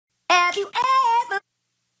Have you ever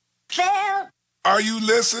felt? Are you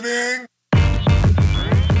listening?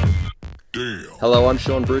 Damn. Hello, I'm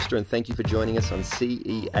Sean Brewster, and thank you for joining us on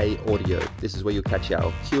CEA Audio. This is where you'll catch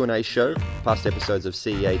our Q&A show, past episodes of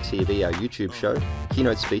CEA TV, our YouTube show,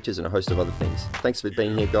 keynote speeches, and a host of other things. Thanks for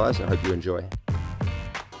being here, guys, and I hope you enjoy.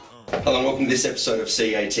 Hello and welcome to this episode of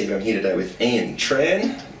CEA TV. I'm here today with Ian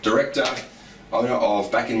Tran, Director, owner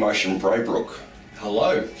of Back in Motion Braybrook.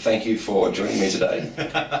 Hello. Thank you for joining me today.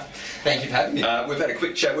 Thank you for having me. We've had a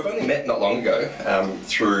quick chat. We've only met not long ago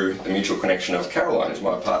through the mutual connection of Caroline, who's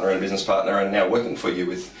my partner and business partner, and now working for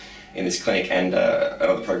you in this clinic and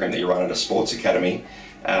another program that you run at a sports academy.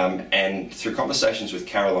 And through conversations with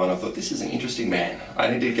Caroline, I thought, this is an interesting man.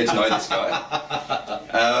 I need to get to know this guy.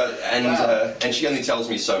 And she only tells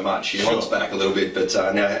me so much. She holds back a little bit, but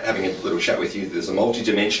now having a little chat with you, there's a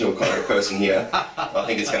multi-dimensional kind of person here. I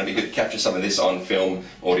think it's going to be good to capture some of this on film,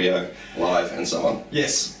 audio, live, and so on.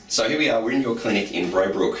 Yes. So here we are. We're in your clinic in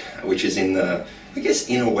Braybrook, which is in the, I guess,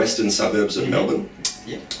 inner western suburbs of Melbourne.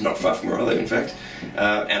 Yeah. Not far from where I live, in fact.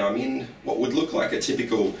 And I'm in what would look like a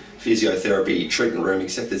typical physiotherapy treatment room,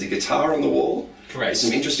 except there's a guitar on the wall. Correct.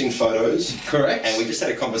 Some interesting photos. Correct. And we just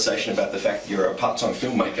had a conversation about the fact that you're a part-time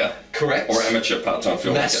filmmaker. Correct. Or amateur part-time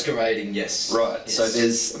filmmaker. Masquerading, yes. Right. Yes. So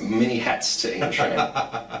there's many hats to Ian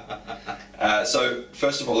Tran. So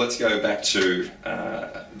first of all, let's go back to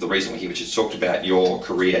the reason we're here, which is talked about your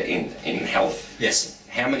career in health. Yes.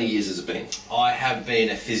 How many years has it been? I have been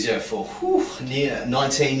a physio for near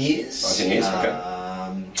 19 years. 19 years, okay.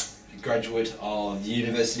 Graduate of the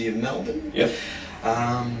University of Melbourne. Yep.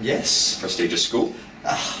 Yes. Prestigious school.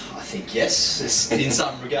 I think yes. In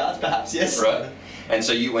some regards, perhaps yes. Right. And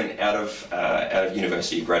so you went out of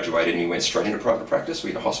university, you graduated, and you went straight into private practice? Were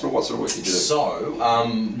you in a hospital? What sort of work did you do? So,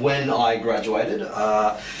 when I graduated,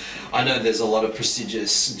 I know there's a lot of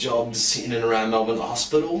prestigious jobs in and around Melbourne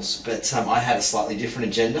hospitals, but I had a slightly different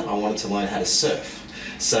agenda. I wanted to learn how to surf.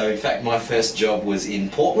 So, in fact, my first job was in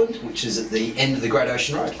Portland, which is at the end of the Great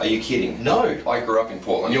Ocean Road. Are you kidding? No. I grew up in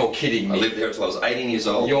Portland. You're kidding me. I lived there until I was 18 years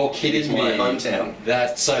old. You're kidding me. It's my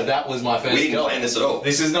hometown. So that was my first job. We didn't plan this at all.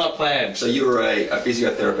 This is not planned. So you were a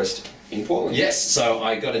physiotherapist in Portland? Yes, so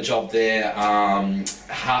I got a job there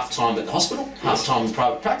half-time at the hospital, half-time in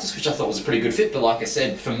private practice, which I thought was a pretty good fit, but like I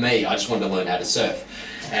said, for me, I just wanted to learn how to surf.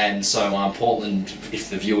 And so Portland, if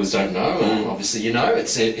the viewers don't know, obviously you know,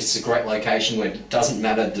 it's a great location where it doesn't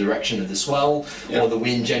matter the direction of the swell or the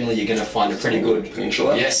wind. Generally, you're going to find a pretty good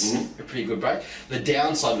peninsula. Yes, a pretty good break. The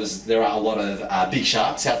downside was there are a lot of big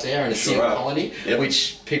sharks out there in a seal colony,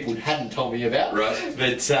 which people hadn't told me about. Right.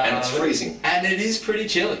 But and it's freezing. And it is pretty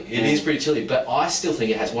chilly. It is pretty chilly. But I still think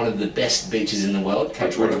it has one of the best beaches in the world,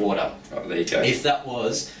 Cape Bridgewater. Oh, there you go. If that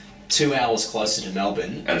was 2 hours closer to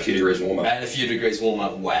Melbourne. And a few degrees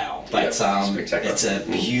warmer. Wow. But spectacular. it's a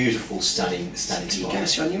beautiful, stunning spot.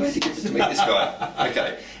 Gosh, I knew I had to get to meet this guy.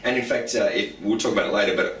 Okay. And in fact, we'll talk about it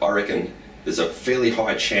later, but I reckon there's a fairly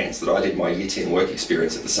high chance that I did my Year 10 work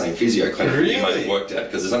experience at the same physio clinic that you might have worked at,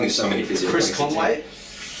 because there's only so many physio clinics. Chris Conway?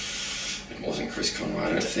 It wasn't Chris Conway,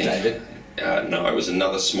 I don't think. David? No, it was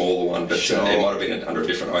another smaller one, but it might have been under a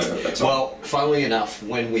different owner at that time. Well, funnily enough,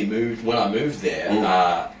 when I moved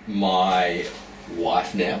there, my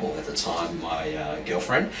wife now, or at the time my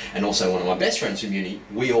girlfriend, and also one of my best friends from uni,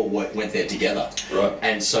 we all went there together. Right.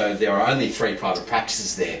 And so there are only 3 private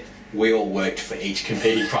practices there. We all worked for each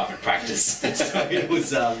competing private practice. So it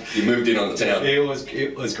was. You moved in on the town.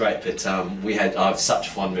 It was great, but I have such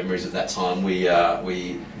fond memories of that time.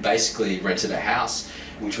 We basically rented a house,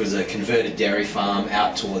 which was a converted dairy farm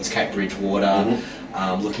out towards Cape Bridgewater,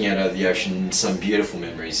 looking out over the ocean. Some beautiful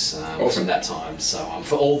memories from that time. So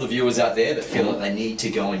for all the viewers out there that feel that they need to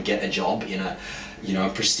go and get a job in a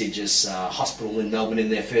prestigious hospital in Melbourne in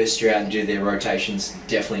their first year out and do their rotations,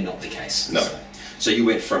 definitely not the case. No. So you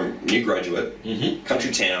went from new graduate,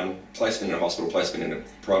 country town, placement in a hospital, placement in a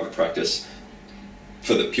private practice,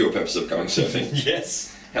 for the pure purpose of going surfing.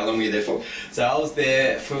 Yes. How long were you there for? So I was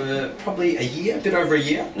there for probably a year, a bit over a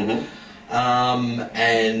year.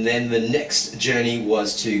 And then the next journey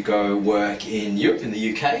was to go work in Europe, in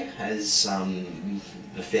the UK, as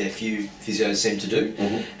a fair few physios seem to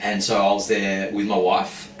do. And so I was there with my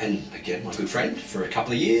wife and, again, my good friend, for a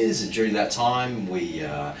couple of years. And during that time, we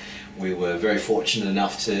were very fortunate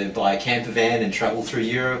enough to buy a camper van and travel through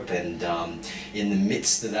Europe, and in the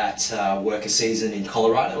midst of that work a season in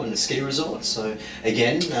Colorado in the ski resort. So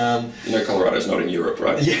again, Colorado's not in Europe,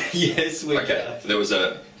 right? Yeah, yes. Okay. So there was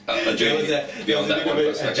a journey beyond that one.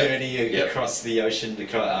 A journey across the ocean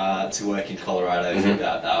to work in Colorado for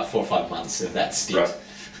about 4 or 5 months of that stint.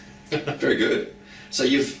 Right. Very good. So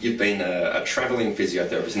you've been a travelling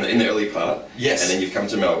physiotherapist in the early part, Yes. and then you've come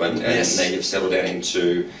to Melbourne, and Yes. now you've settled down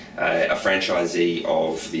into a franchisee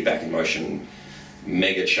of the Back in Motion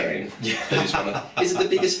mega chain. Yeah. Is it the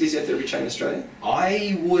biggest physiotherapy chain in Australia?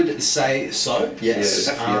 I would say so, yes. Yeah, it's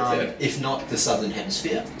definitely up there. If not the Southern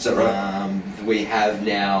Hemisphere. Is that right? We have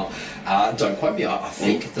now, don't quote me, I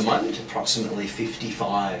think at the moment approximately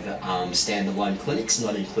 55 standalone clinics,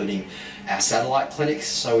 not including our satellite clinics.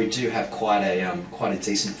 So we do have quite a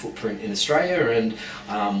decent footprint in Australia,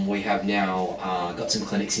 and we have now got some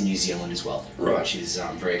clinics in New Zealand as well, Right. which is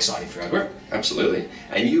very exciting for our group. Absolutely.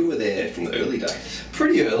 And you were there from the early days.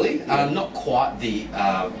 Pretty early, not quite the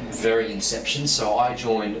very inception. So I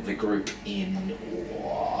joined the group in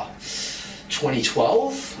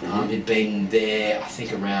 2012. Had been there, I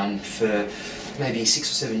think, around for maybe 6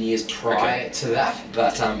 or 7 years prior to that,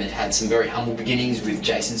 but it had some very humble beginnings with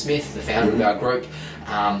Jason Smith, the founder of our group,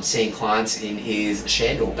 seeing clients in his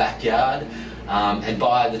shed or backyard. And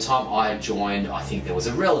by the time I joined, I think there was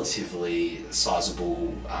a relatively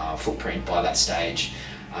sizable footprint by that stage.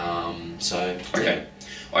 Okay.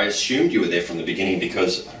 I assumed you were there from the beginning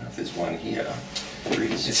because I don't know if there's one here. There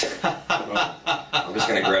is. I'm just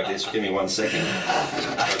going to grab this. Give me 1 second.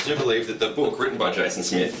 I do believe that the book written by Jason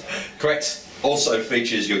Smith Correct. also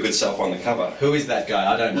features your good self on the cover. Who is that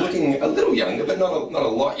guy? I don't know. Looking a little younger, but not a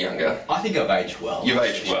lot younger. I think I've aged well. You've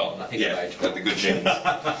aged well. I think I've aged well. Got the good genes.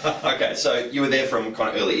 Okay, so you were there from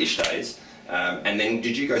kind of early-ish days. And then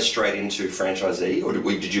did you go straight into franchisee, or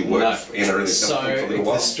did you work in a really so company for a little the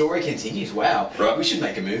while? story continues. Wow, Right. We should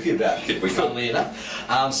make a movie about it. We could. Funnily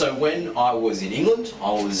enough, so when I was in England,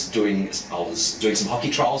 I was doing some hockey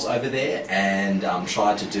trials over there, and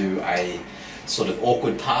tried to do a sort of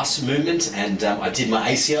awkward pass movement, and I did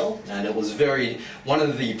my ACL, and it was one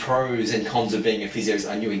of the pros and cons of being a physio is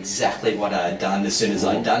I knew exactly what I had done as soon as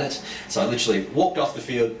I'd done it. So I literally walked off the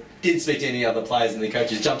field, didn't speak to any other players and the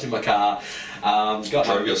coaches, jumped in my car,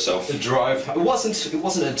 Drove yourself. Drove. It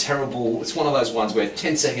wasn't a terrible. It's one of those ones where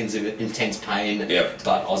 10 seconds of intense pain, Yep.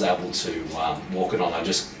 but I was able to walk it on. I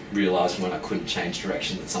just realised when I couldn't change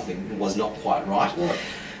direction that something was not quite right. Right.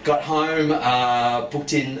 Got home,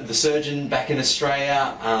 booked in the surgeon back in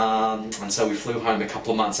Australia, and so we flew home a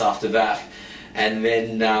couple of months after that. And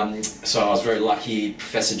then, so I was very lucky,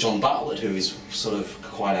 Professor John Bartlett, who is sort of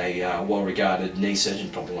quite a well-regarded knee surgeon,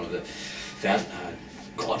 probably one of the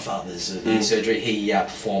godfathers of knee surgery. He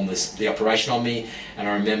performed the operation on me, and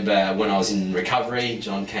I remember when I was in recovery,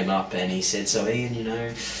 John came up and he said, "So Ian,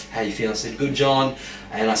 how you feeling?" I said, "Good, John."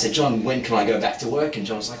 And I said, "John, when can I go back to work?" And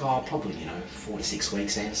John was like, "Oh, probably 4 to 6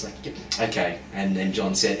 weeks." And I was like, "Yep, okay." And then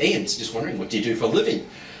John said, "Ian's just wondering, what do you do for a living?"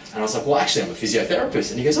 And I was like, "Well, actually, I'm a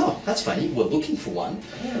physiotherapist." And he goes, "Oh, that's funny. We're looking for one."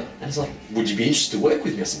 Yeah. And he's like, "Would you be interested to work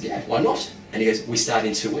with me?" I said, "Yeah, why not?" And he goes, "We start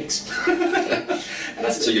in 2 weeks." And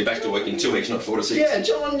I said, So you're back to work in 2 weks, not 4 to 6? "Yeah,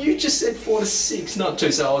 John, you just said 4 to 6, not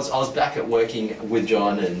 2." So I was back at working with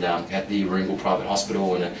John and at the Warringal Private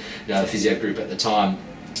Hospital and the physio group at the time.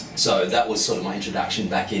 So that was sort of my introduction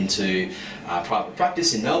back into private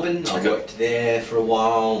practice in Melbourne. I worked there for a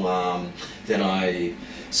while. Then I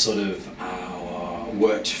sort of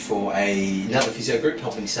worked for another physio group,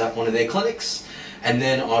 helping set up one of their clinics. And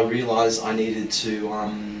then I realised I needed to,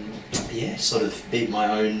 sort of beat my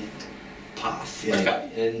own path,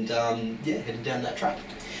 and headed down that track.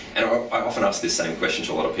 And I often ask this same question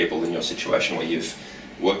to a lot of people in your situation where you've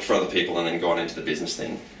worked for other people and then gone into the business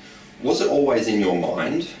thing. Was it always in your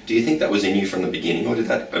mind? Do you think that was in you from the beginning, or did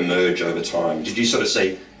that emerge over time? Did you sort of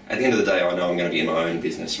say, at the end of the day, I know I'm going to be in my own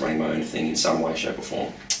business, running my own thing in some way, shape or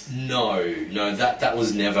form? No, that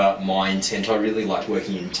was never my intent. I really like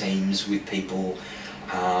working in teams with people,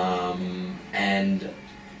 and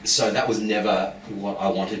so that was never what I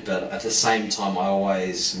wanted, but at the same time I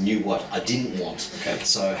always knew what I didn't want. Okay.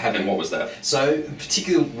 So And what was that? So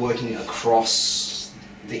particularly working across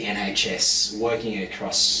the NHS, working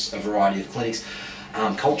across a variety of clinics,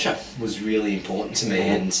 culture was really important to me,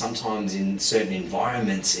 and sometimes in certain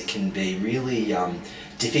environments it can be really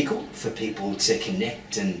difficult for people to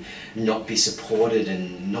connect and not be supported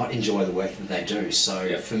and not enjoy the work that they do.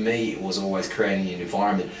 So for me it was always creating an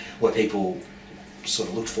environment where people sort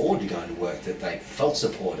of looked forward to going to work, that they felt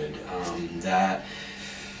supported, that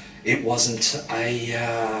it wasn't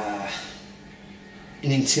an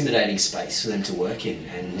intimidating space for them to work in,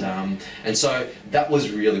 and so that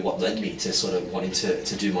was really what led me to sort of wanting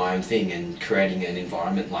to do my own thing and creating an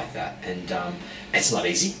environment like that. And it's not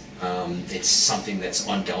easy. It's something that's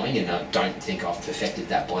ongoing, and I don't think I've perfected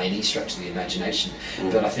that by any stretch of the imagination.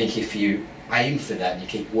 But I think if you aim for that and you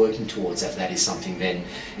keep working towards that, that is something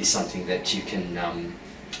that you can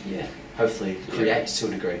hopefully create to a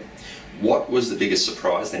degree. What was the biggest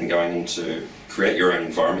surprise then going into create your own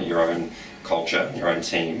environment, your own culture, your own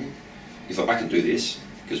team? You thought, I can do this,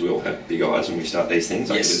 because we all have big eyes when we start these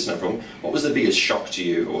things. I can do this, no problem. What was the biggest shock to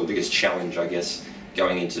you, or the biggest challenge, I guess,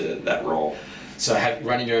 going into that role? So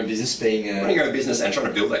running your own business, running your own business and trying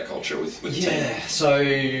to build that culture with the team. Yeah, so...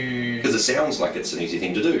 Because it sounds like it's an easy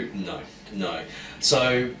thing to do. No.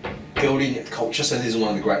 So building culture, so this is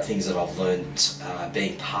one of the great things that I've learned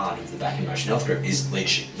being part of the Back in Motion Health Group is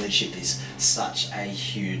leadership. Leadership is such a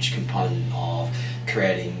huge component of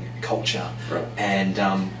creating culture. Right. And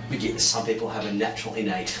some people have a natural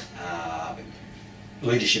innate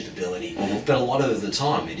leadership ability, but a lot of the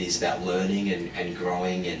time it is about learning and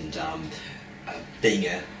growing and being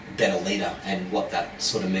a better leader and what that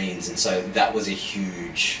sort of means. And so that was a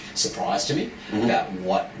huge surprise to me about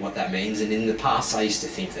what that means. And in the past I used to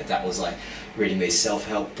think that was like reading these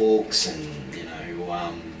self-help books and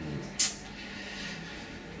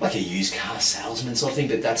like a used car salesman sort of thing,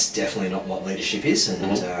 but that's definitely not what leadership is.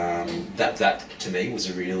 And that to me was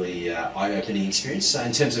a really eye-opening experience. So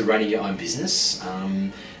in terms of running your own business,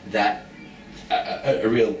 that a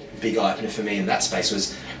real big eye-opener for me in that space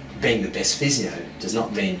was being the best physio does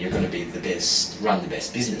not mean you're going to be the best, run the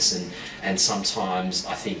best business, and sometimes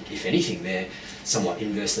I think, if anything, they're somewhat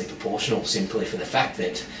inversely proportional, simply for the fact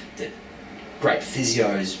that great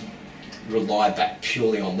physios rely back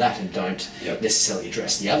purely on that and don't necessarily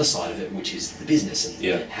address the other side of it, which is the business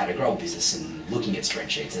and how to grow a business and looking at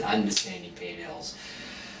spreadsheets and understanding P&Ls,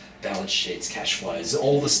 balance sheets, cash flows,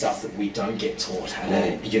 all the stuff that we don't get taught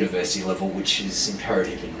at a university level, which is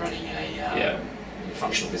imperative in running a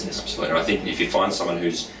functional business. Absolutely. And I think if you find someone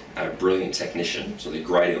who's a brilliant technician, so they're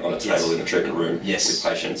great on a table in the treatment room with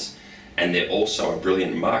patients, and they're also a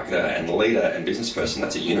brilliant marketer and leader and business person,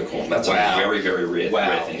 that's a unicorn. That's a very, very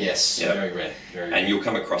rare thing. Yes, very rare. And you'll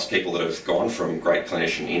come across people that have gone from great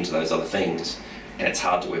clinician into those other things, and it's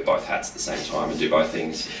hard to wear both hats at the same time and do both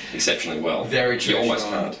things exceptionally well. Very true. You almost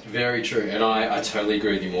can't. Very true. And I totally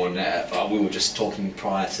agree with you more on that. We were just talking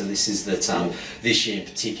prior to this, is that this year in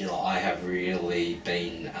particular, I have really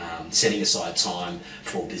been setting aside time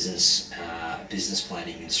for business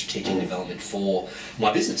planning and strategic development for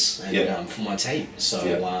my business and for my team. So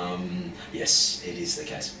yes, it is the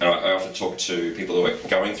case. And I often talk to people who are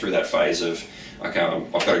going through that phase of, okay,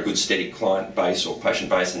 I've got a good steady client base or patient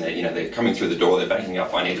base, and they're coming through the door, they're banking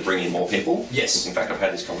up, I need to bring in more people. Yes. In fact, I've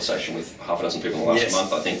had this conversation with half a dozen people in the last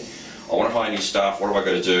month. I think, I want to hire new staff, what have I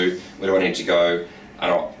got to do, where do I need to go?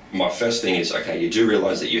 And my first thing is, okay, you do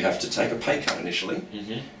realise that you have to take a pay cut initially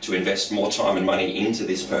to invest more time and money into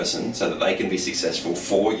this person so that they can be successful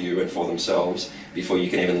for you and for themselves before you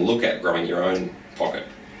can even look at growing your own pocket.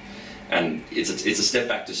 And it's a step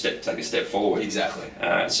back to take a step forward. Exactly.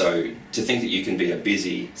 So to think that you can be a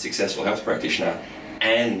busy, successful health practitioner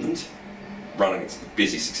and run a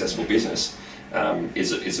busy, successful business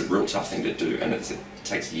is a real tough thing to do, and it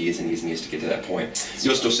takes years and years and years to get to that point.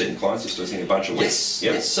 You're still seeing clients, you're still seeing a bunch of weeks.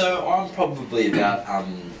 Yes. So I'm probably about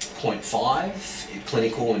 0.5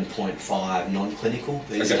 clinical and 0.5 non-clinical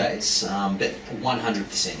these days, but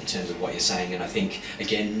 100% in terms of what you're saying. And I think,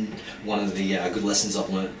 again, one of the good lessons I've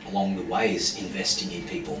learned along the way is investing in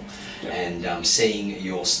people and seeing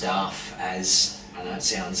your staff as, I know it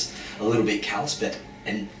sounds a little bit callous, but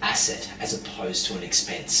an asset as opposed to an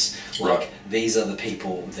expense. Like, these are the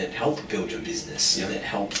people that help build your business, that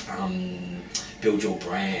help build your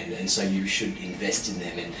brand, and so you should invest in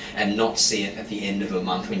them and not see it at the end of a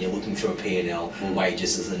month when you're looking through a P&L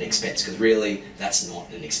wages as an expense, because really that's not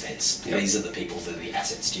an expense. These are the people that are the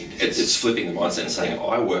assets to your business. It's flipping the mindset and saying,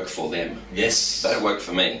 I work for them. Yes. They don't work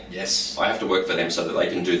for me. Yes. I have to work for them so that they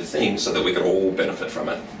can do the thing so that we can all benefit from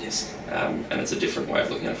it. Yes. And it's a different way of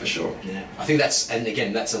looking at it for sure. Yeah. I think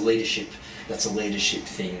that's a leadership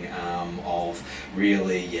thing of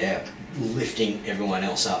really, lifting everyone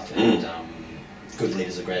else up, and good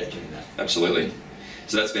leaders are great at doing that. Absolutely.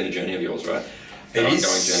 So that's been a journey of yours, right?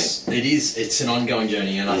 It is. It's an ongoing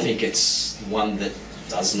journey, and I think it's one that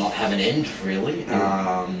does not have an end, really.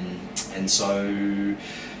 And so,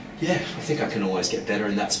 I think I can always get better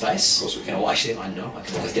in that space. Of course we can. Well, actually, I know I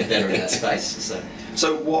can always get better in that space.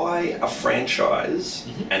 So why a franchise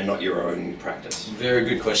and not your own practice? Very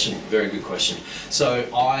good question. Very good question. So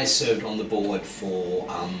I served on the board for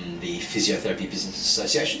the Physiotherapy Business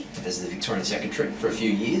Association as the Victorian Secretary for a few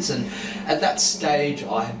years, and at that stage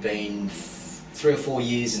I had been 3 or 4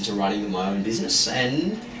 years into running my own business,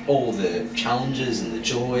 and all the challenges and the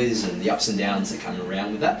joys and the ups and downs that come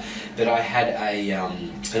around with that. But I had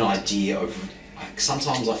an idea of,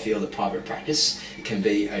 sometimes I feel that private practice can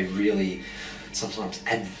be a really sometimes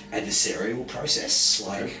adversarial process,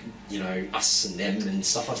 like, you know, us and them and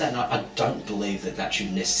stuff like that. And I don't believe that that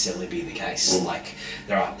should necessarily be the case. Like,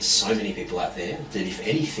 there are so many people out there that, if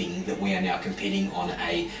anything, that we are now competing on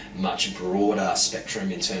a much broader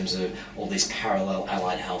spectrum in terms of all these parallel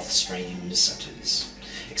allied health streams, such as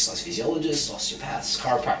exercise physiologists, osteopaths,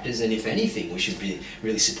 chiropractors, and if anything, we should be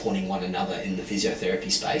really supporting one another in the physiotherapy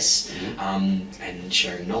space, and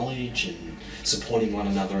sharing knowledge and supporting one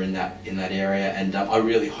another in that area. And I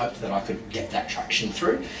really hope that I could get that traction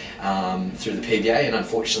through the PBA. And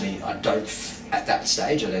unfortunately, at that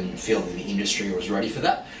stage, I didn't feel that the industry was ready for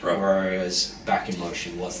that. Right. Whereas Back in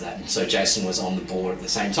Motion was that. And so Jason was on the board at the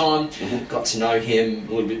same time. Got to know him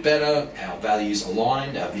a little bit better. Our values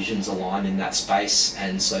aligned, our visions aligned in that space,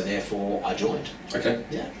 and so therefore I joined. Okay.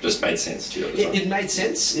 Yeah. Just made sense to you at the time. It made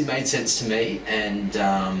sense. It made sense to me. And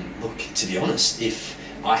look, to be honest, if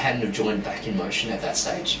I hadn't have joined Back in Motion at that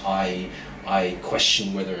stage, I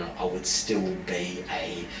question whether or not I would still be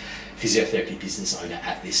a physiotherapy business owner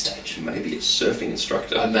at this stage. Maybe a surfing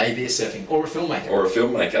instructor. Maybe a surfing, or a filmmaker. Or a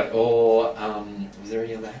filmmaker. Or, was there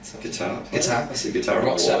any other hats? Guitar. Guitar. I see guitar. A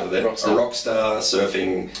rock star. There. A rock star,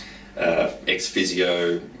 surfing,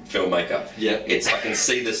 ex-physio, filmmaker. Yeah. I can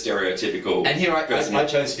see the stereotypical And here I person.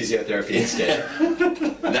 chose physiotherapy instead.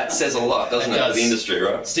 That says a lot, doesn't it, for the industry,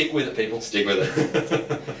 right? Stick with it, people. Stick with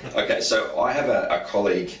it. Okay, so I have a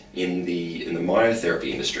colleague in the myotherapy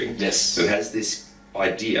industry who has this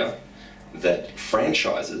idea that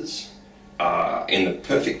franchises are in the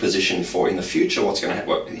perfect position for, in the future, what's going to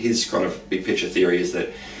happen. His kind of big picture theory is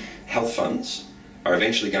that health funds are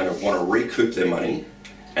eventually going to want to recoup their money,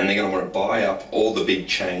 and they're going to want to buy up all the big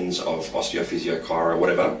chains of osteophysio, chiro,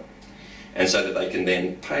 whatever, and so that they can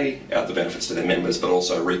then pay out the benefits to their members, but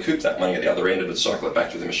also recoup that money at the other end and cycle it back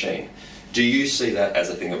to the machine. Do you see that as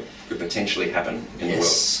a thing that could potentially happen in the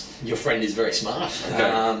world? Your friend is very smart.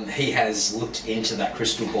 Okay. He has looked into that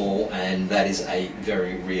crystal ball, and that is a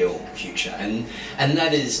very real future. And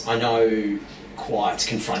that is, I know, quite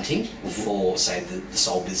confronting for, say, the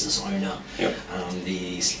sole business owner,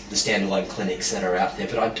 the standalone clinics that are out there.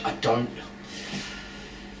 But I don't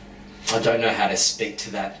know how to speak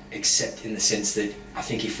to that, except in the sense that I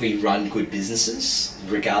think if we run good businesses,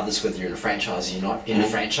 regardless whether you're in a franchise or you're not in a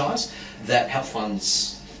franchise, that health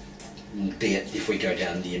funds, be it if we go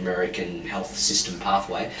down the American health system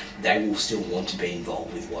pathway, they will still want to be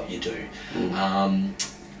involved with what you do.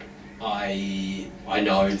 I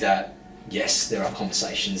know that, yes, there are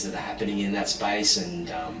conversations that are happening in that space, and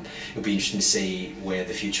it'll be interesting to see where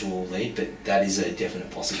the future will lead, but that is a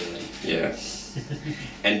definite possibility. Yeah.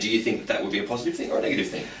 And do you think that would be a positive thing or a negative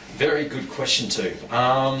thing? Very good question too.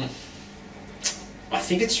 I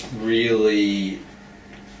think it's really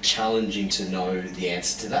challenging to know the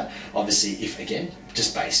answer to that. Obviously, if, again,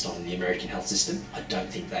 just based on the American health system, I don't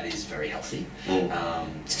think that is very healthy,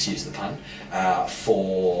 excuse the pun,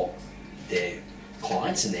 for their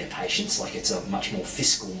clients and their patients. Like, it's a much more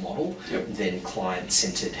fiscal model than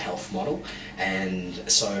client-centered health model, and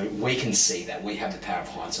so we can see that. We have the power of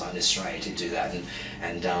hindsight in Australia to do that,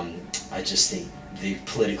 and I just think the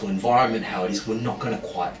political environment, how it is, we're not going to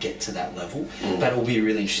quite get to that level, but it'll be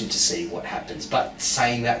really interesting to see what happens. But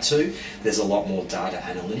saying that too, there's a lot more data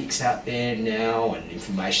analytics out there now, and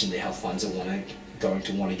information the health funds are going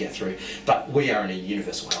to want to get through. But we are in a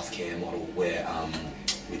universal healthcare model where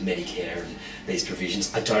with Medicare and these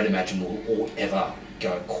provisions, I don't imagine we'll ever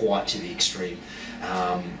go quite to the extreme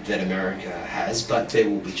that America has, but there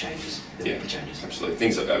will be changes. There will be changes. Absolutely.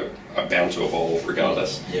 Things are bound to evolve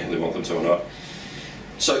regardless, whether we want them to or not.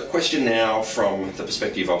 So, question now from the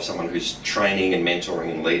perspective of someone who's training and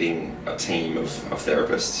mentoring and leading a team of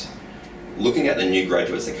therapists. Looking at the new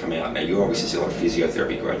graduates that come out, now you obviously see a lot of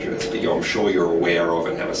physiotherapy graduates, but I'm sure you're aware of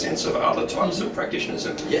and have a sense of other types of practitioners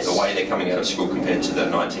and the way they're coming out of school compared to the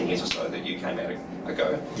 19 years or so that you came out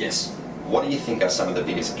ago. Yes. What do you think are some of the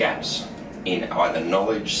biggest gaps in either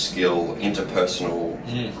knowledge, skill, interpersonal,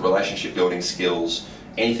 relationship building skills,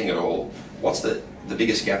 anything at all? What's the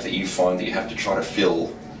biggest gap that you find that you have to try to fill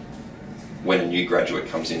when a new graduate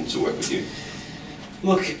comes in to work with you?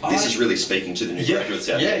 Look, this is really speaking to the new graduates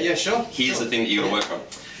out there. Yeah, sure. Here's the thing that you got to work on.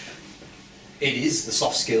 It is the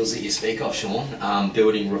soft skills that you speak of, Sean.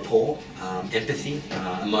 Building rapport, empathy,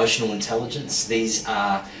 emotional intelligence. These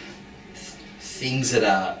are things that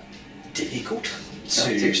are difficult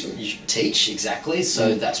to teach, exactly.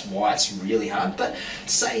 So that's why it's really hard. But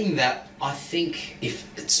saying that, I think, if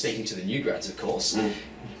it's speaking to the new grads, of course,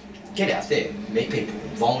 get out there, meet people,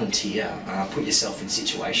 volunteer, put yourself in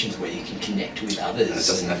situations where you can connect with others. And it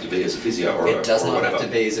doesn't have to be as a physio or it does or not whatever. have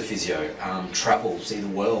to be as a physio. Travel, see the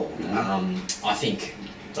world. I think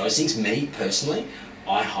those things. Me personally,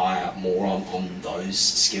 I hire more on those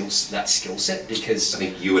skills, that skill set, because I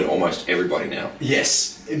think you and almost everybody now.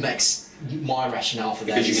 yes, it makes my rationale for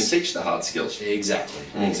that. Because you can teach the hard skills. Exactly,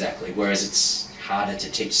 exactly. Whereas it's harder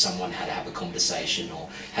to teach someone how to have a conversation or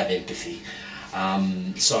have empathy.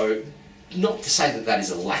 So, not to say that that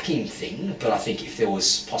is a lacking thing, but I think if there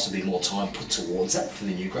was possibly more time put towards that for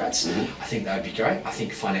the new grads, I think that would be great. I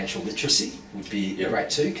think financial literacy would be great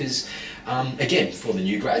too, because again, for the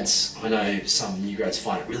new grads, I know some new grads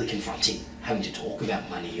find it really confronting having to talk about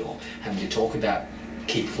money or having to talk about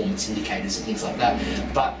key performance indicators and things like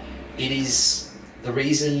that. But it is the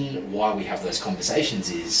reason why we have those conversations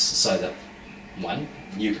is so that one,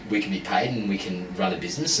 we can be paid and we can run a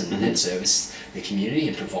business and then service the community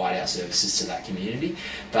and provide our services to that community.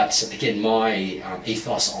 But again, my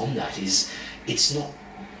ethos on that is it's not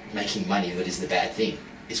making money that is the bad thing.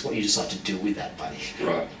 It's what you decide to do with that money.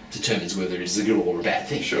 Right. Determines whether it is a good or a bad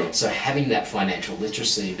thing. Sure. So having that financial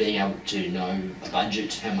literacy, being able to know a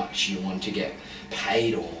budget, how much you want to get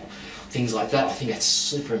paid or things like that, I think that's a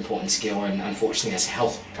super important skill, and unfortunately as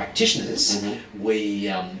health practitioners we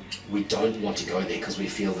don't want to go there because we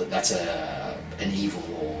feel that that's an evil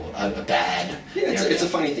or a bad It's a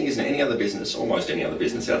funny thing, isn't it? Any other business, almost any other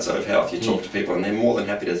business outside of health, you talk to people and they're more than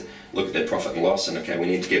happy to look at their profit and loss and okay, we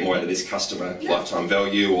need to get more out of this customer lifetime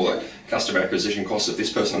value or the customer acquisition cost of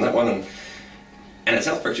this person and that one, and as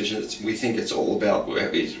health practitioners we think it's all about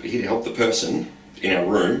we're here to help the person in our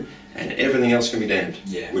room and everything else can be damned.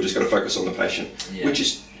 We've just got to focus on the patient, which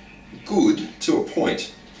is good to a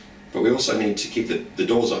point, but we also need to keep the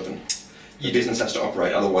doors open. The business has to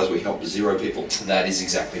operate, otherwise we help 0 people. That is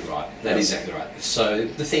exactly right. That is exactly right. So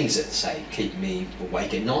the things that say keep me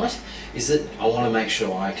awake at night is that I want to make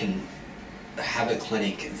sure I can have a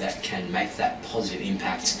clinic that can make that positive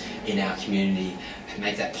impact in our community,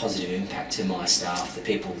 make that positive impact to my staff, the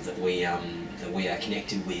people that we are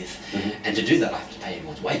connected with, and to do that I have to pay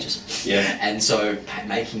everyone's wages. And so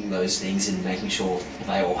making those things and making sure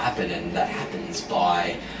they all happen, and that happens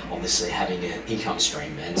by obviously having an income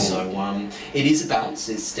stream. And so it is a balance.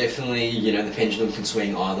 It's definitely, the pendulum can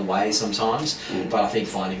swing either way sometimes, but I think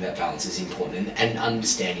finding that balance is important, and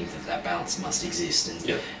understanding that balance must exist.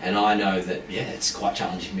 And I know that it's quite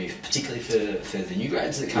challenging for me, particularly for the new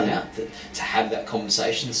grads that come out, to have that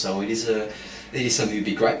conversation. So it is something that would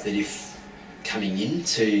be great that if coming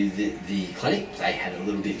into the clinic they had a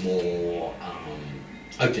little bit more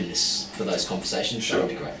openness for those conversations. That would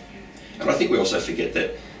be great. And I think we also forget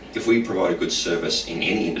that if we provide a good service in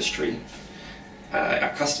any industry, our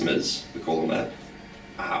customers, we call them that,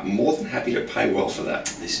 are more than happy to pay well for that.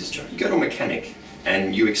 This is true. You go to a mechanic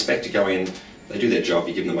and you expect to go in, they do their job,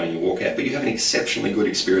 you give them the money, you walk out, but you have an exceptionally good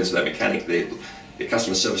experience with that mechanic. The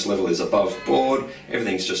customer service level is above board,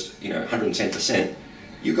 everything's just 110%.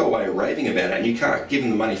 You go away raving about it and you can't give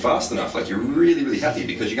them the money fast enough. Like, you're really, really happy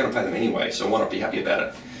because you're going to pay them anyway, so why not be happy about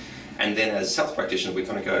it? And then as health practitioners, we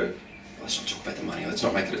kind of go, let's not talk about the money, let's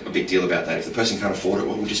not make it a big deal about that. If the person can't afford it,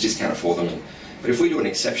 well, we'll just discount it for them. But if we do an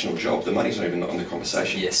exceptional job, the money's not even on the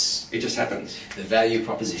conversation. Yes. It just happens. The value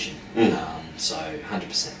proposition. So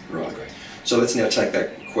 100%. Right. I agree. So let's now take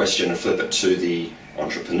that question and flip it to the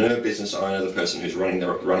entrepreneur, business owner, the person who's running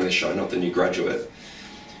the show, not the new graduate.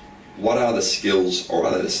 What are the skills, or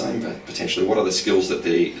are they the same potentially, what are the skills that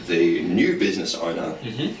the new business owner,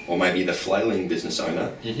 or maybe the flailing business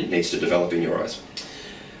owner, needs to develop in your eyes?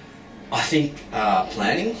 I think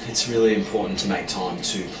planning, it's really important to make time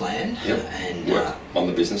to plan and work on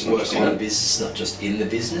the business, not just in the business, not just in the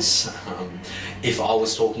business. If I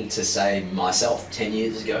was talking to, say, myself 10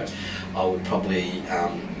 years ago, I would probably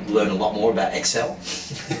learn a lot more about Excel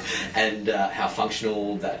and how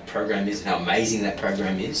functional that program is and how amazing that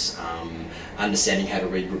program is, understanding how to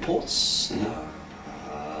read reports.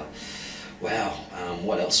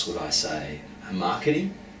 What else would I say?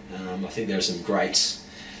 Marketing. I think there are some great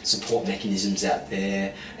support mechanisms out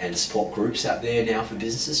there and support groups out there now for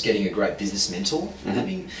businesses. Getting a great business mentor,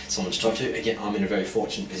 having someone to talk to. Again, I'm in a very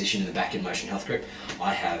fortunate position in the Back in Motion Health Group.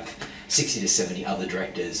 I have 60 to 70 other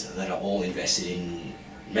directors that are all invested in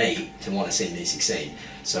me to want to see me succeed.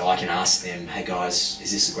 So I can ask them, hey guys,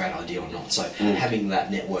 is this a great idea or not? So having that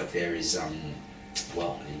network there is,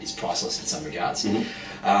 it is priceless in some regards.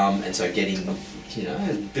 And so getting a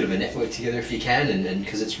bit of a network together if you can, and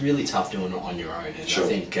because it's really tough doing it on your own. And I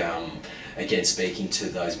think, again, speaking to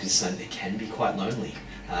those business owners, it can be quite lonely.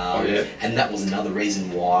 And that was another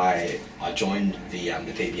reason why I joined the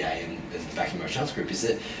PBA and the Back in Motion Health Group, is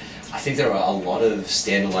that I think there are a lot of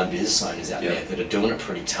standalone business owners out there that are doing it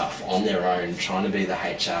pretty tough on their own, trying to be the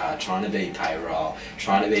HR, trying to be payroll,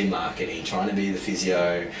 trying to be marketing, trying to be the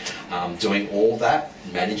physio, doing all that,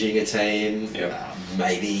 managing a team,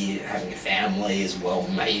 maybe having a family as well,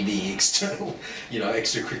 maybe external,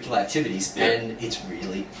 extracurricular activities, and it's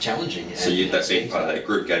really challenging. So that being part of that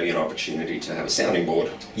group gave you an opportunity to have a sounding board.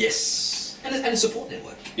 Yes, and a support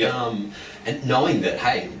network. Yeah. And knowing that,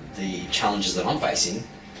 hey, the challenges that I'm facing,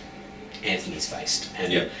 Anthony's faced,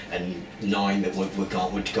 and knowing that we're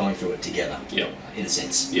going through it together, in a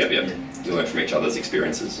sense. You learn from each other's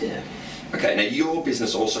experiences. Yeah. Okay, now your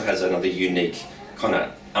business also has another unique kind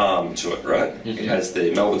of arm to it, right? It has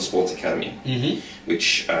the Melbourne Sports Academy,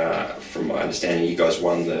 which, from my understanding, you guys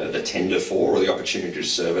won the tender for, or the opportunity to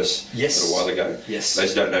service a little while ago. Yes. For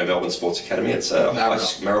those who don't know Melbourne Sports Academy, it's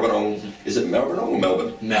Maribyrnong. Is it Maribyrnong or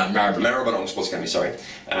Melbourne? Maribyrnong Sports Academy, sorry.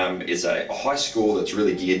 Is a high school that's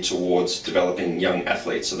really geared towards developing young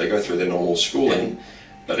athletes. So they go through their normal schooling,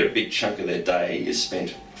 but a big chunk of their day is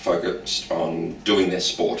spent focused on doing their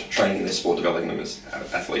sport, training their sport, developing them as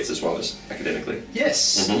athletes as well as academically.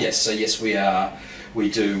 Yes, yes. So yes, we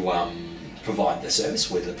do provide the service.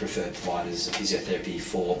 We're the preferred providers of physiotherapy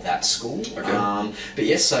for that school. Okay. But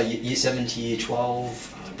yes, so year 7 to year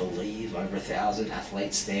 12, I believe over 1,000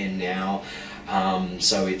 athletes there now.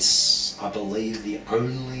 So it's, I believe, the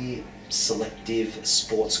only selective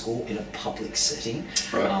sports school in a public setting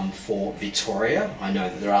for Victoria. I know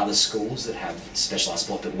that there are other schools that have specialised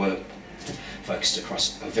sport that work focused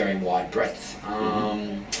across a very wide breadth.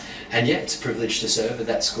 And yeah, it's a privilege to serve at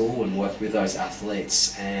that school and work with those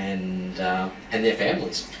athletes and their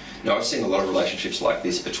families. Now, I've seen a lot of relationships like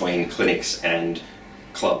this between clinics and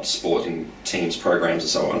club sporting teams, programs and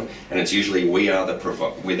so on, and it's usually we're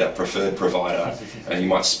the preferred provider, and you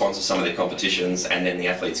might sponsor some of their competitions, and then the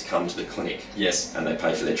athletes come to the clinic, and they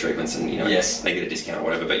pay for their treatments, and they get a discount or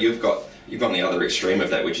whatever. But you've gone the other extreme of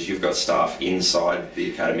that, which is you've got staff inside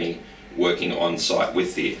the academy working on site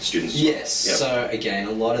with the students. Yes. So again,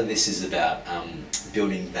 a lot of this is about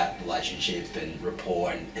building that relationship and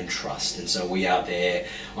rapport and trust. And so we are there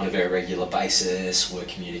on a very regular basis. We're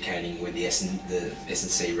communicating with the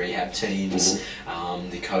S&C rehab teams,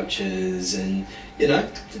 the coaches, and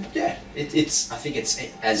it's. I think it's,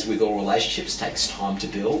 as with all relationships, takes time to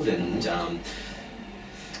build, and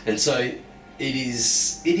so it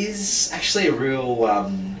is actually a real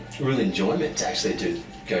enjoyment to actually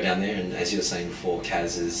go down there, and as you were saying before,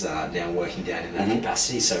 Kaz is now working down in that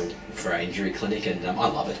capacity, so for our injury clinic, and I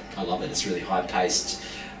love it. It's really high-paced,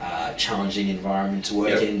 challenging environment to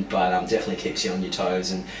work in, but definitely keeps you on your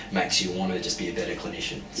toes and makes you want to just be a better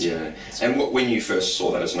clinician. And when you first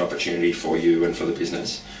saw that as an opportunity for you and for the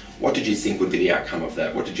business, what did you think would be the outcome of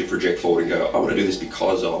that? What did you project forward and go, I want to do this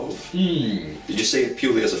because of? Did you see it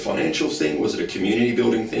purely as a financial thing? Was it a community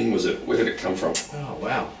building thing? Where did it come from? Oh,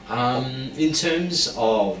 wow. In terms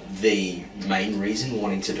of the main reason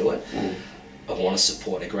wanting to do it, I want to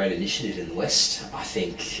support a great initiative in the West. I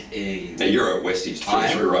think... now you're a Westie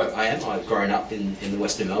through, right? I am. I've grown up in the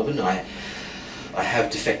West of Melbourne. I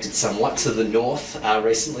have defected somewhat to the north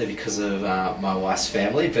recently because of my wife's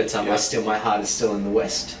family, but my heart is still in the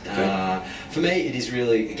West. Okay. For me, it is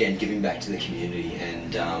really, again, giving back to the community,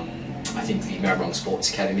 and I think the Maribyrnong Sports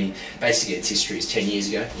Academy, basically its history is 10 years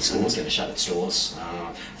ago. The school was going to shut its doors.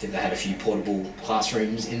 I think they had a few portable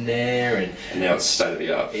classrooms in there, and now it's state of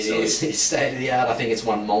the art. It's state of the art. I think it's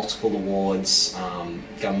won multiple awards,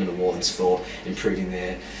 government awards, for improving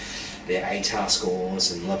their ATAR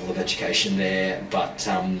scores and level of education there, but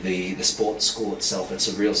the sports school itself, it's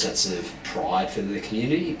a real sense of pride for the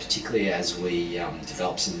community, particularly as we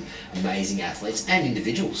develop some amazing athletes and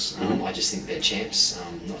individuals. I just think they're champs,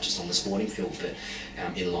 not just on the sporting field, but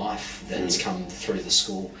in life, that's come through the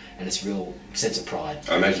school, and it's a real sense of pride.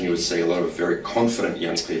 I imagine you would see a lot of very confident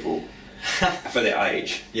young people for their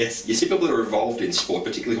age. Yes. You see people that are involved in sport,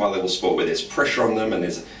 particularly high-level sport, where there's pressure on them and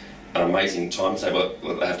there's an amazing timetable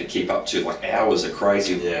that they have to keep up to, like hours are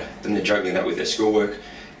crazy. Then they're juggling that with their schoolwork.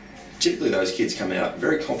 Typically those kids come out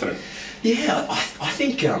very confident. Yeah, I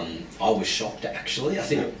think I was shocked actually. I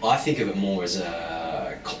think of it more as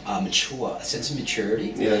a sense of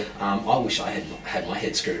maturity. I wish I had my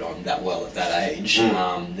head screwed on that well at that age.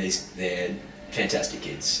 They're fantastic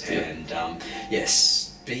kids, and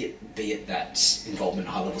yes, be it that involvement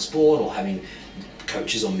in high level sport or having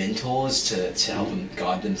coaches or mentors to help them,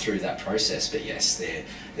 guide them through that process, but yes,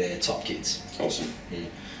 they're top kids. Awesome.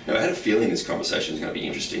 Now, I had a feeling this conversation was going to be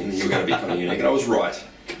interesting and you were going to be kind of unique, and I was right.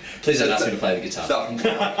 Please don't ask me to play the guitar.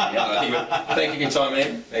 Thank you for your time,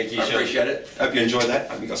 man. Thank you, I Sean. appreciate it. Hope you enjoyed that.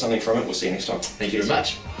 Hope you got something from it. We'll see you next time. Thank you very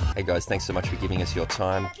much. Hey guys, thanks so much for giving us your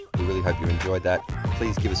time. We really hope you enjoyed that.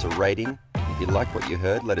 Please give us a rating. If you liked what you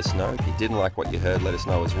heard, let us know. If you didn't like what you heard, let us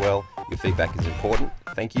know as well. Your feedback is important.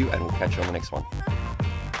 Thank you, and we'll catch you on the next one.